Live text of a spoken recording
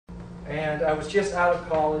And I was just out of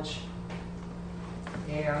college,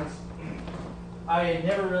 and I had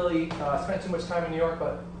never really spent too much time in New York,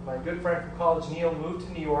 but my good friend from college, Neil, moved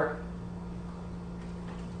to New York.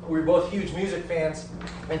 We were both huge music fans,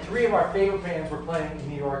 and 3 of our favorite bands were playing in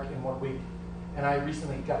New York in 1 week. And I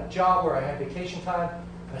recently got a job where I had vacation time,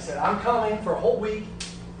 and I said, I'm coming for a whole week,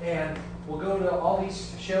 and we'll go to all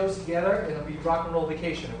these shows together, and it'll be rock and roll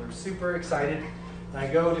vacation. And we were super excited. And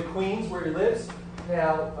I go to Queens, where he lives.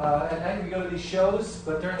 Now, at night we go to these shows,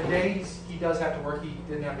 but during the day he does have to work. He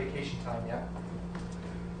didn't have vacation time yet.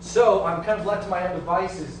 So I'm kind of left to my own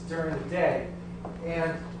devices during the day.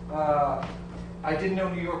 And I didn't know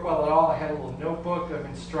New York well at all. I had a little notebook of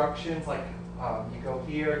instructions, like you go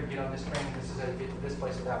here, you get on this train, this is how you get to this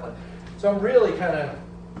place or that place. So I'm really kind of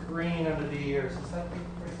green under the ears. Is that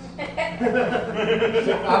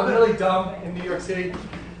so I'm really dumb in New York City,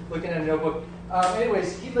 looking at a notebook.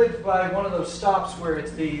 Anyways, he lived by one of those stops where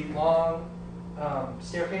it's the long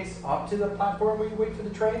staircase up to the platform where you wait for the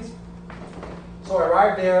trains. So I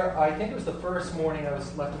arrived there. I think it was the first morning I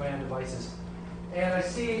was left to my own devices. And I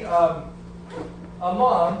see a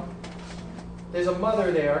mom. There's a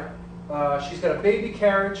mother there. She's got a baby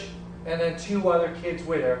carriage and then 2 other kids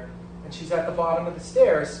with her. And she's at the bottom of the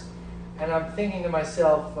stairs. And I'm thinking to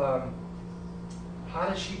myself, how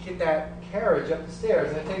does she get that carriage up the stairs?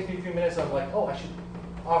 And it takes me a few minutes, and I'm like, oh, I should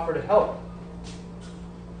offer to help.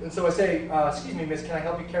 And so I say, excuse me, miss, can I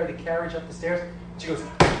help you carry the carriage up the stairs? And she goes,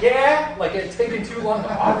 yeah, like it's taking too long to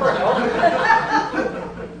offer help.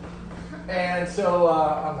 And so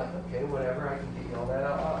I'm like, okay, whatever, I can get you all that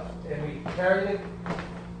out. And we carry the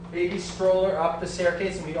baby stroller up the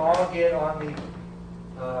staircase, and we all get on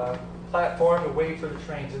the platform to wait for the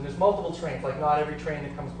trains. And there's multiple trains, like not every train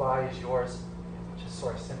that comes by is yours, which is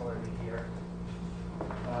sort of similar to here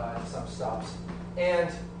at some stops.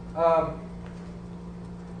 And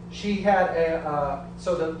she had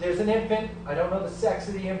there's an infant. I don't know the sex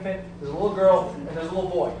of the infant. There's a little girl and there's a little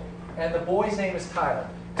boy. And the boy's name is Tyler.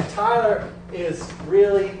 And Tyler is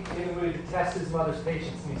really in the mood to test his mother's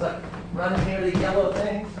patience. And he's like running near the yellow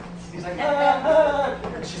thing. He's like, ah.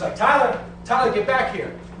 And she's like, Tyler, get back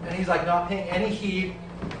here. And he's like not paying any heed.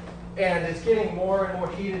 And it's getting more and more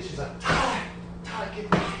heated. She's like, Tyler, get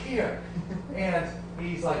back here. And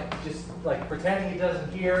he's like just like pretending he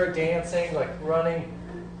doesn't hear, dancing, like running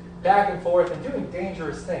back and forth and doing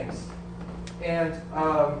dangerous things. And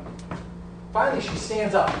finally she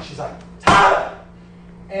stands up and she's like, Tyler!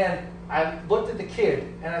 And I looked at the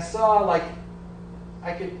kid and I saw, like,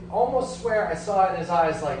 I could almost swear I saw in his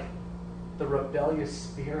eyes like the rebellious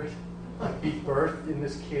spirit like be birthed in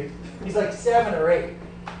this kid. He's like 7 or 8.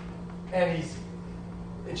 And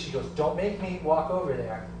she goes, don't make me walk over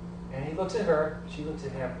there. And he looks at her, she looks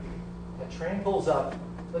at him. The train pulls up,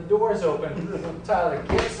 the door's open, Tyler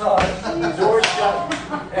gets on, the door's shut,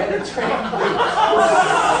 and the train leaves.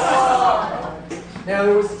 Now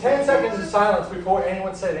there was 10 seconds of silence before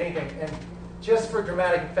anyone said anything, and just for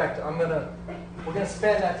dramatic effect, we're gonna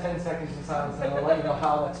spend that 10 seconds in silence, and I'll let you know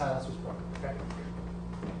how that silence was broken. Okay?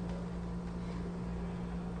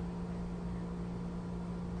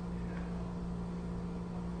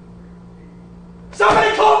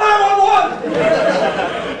 Somebody call 911!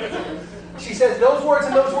 She says those words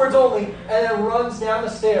and those words only, and then runs down the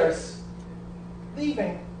stairs,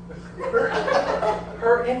 leaving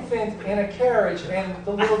her infant in a carriage and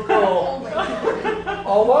the little girl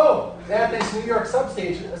alone at this New York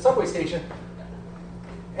subway station.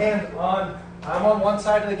 And I'm on one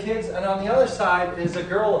side of the kids, and on the other side is a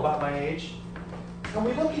girl about my age. And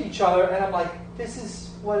we look at each other, and I'm like, this is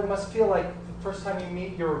what it must feel like the first time you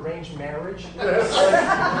meet your arranged marriage.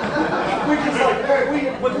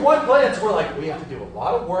 With one glance, we're like, we have to do a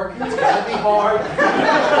lot of work. It's going to be hard.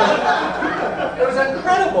 It was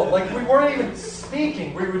incredible. Like, we weren't even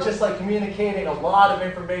speaking. We were just like communicating a lot of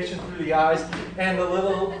information through the eyes. And the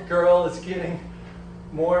little girl is getting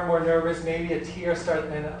more and more nervous. Maybe a tear starts,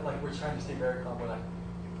 and like we're trying to stay very calm. We're like,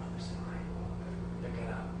 your brother's in line.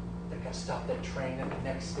 They're gonna stop that train at the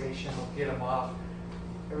next station. We'll get them off.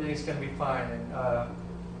 Everything's going to be fine. And a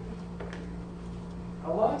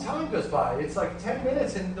long time goes by. It's like 10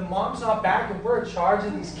 minutes, and the mom's not back, and we're in charge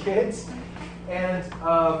of these kids. And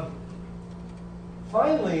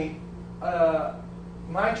finally,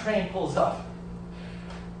 my train pulls up.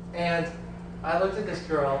 And I looked at this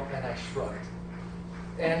girl, and I shrugged.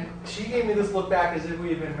 And she gave me this look back as if we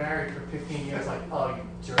had been married for 15 years, like, oh, you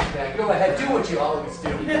dirtbag, go ahead, do what you always do.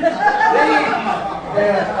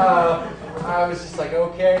 And I was just like,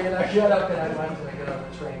 okay, and I got up and I went and I got on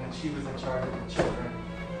the train, and she was in charge of the children.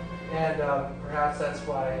 And perhaps that's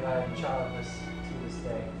why I'm childless to this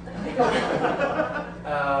day.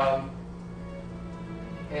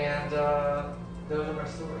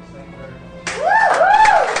 stories. Thank you very much.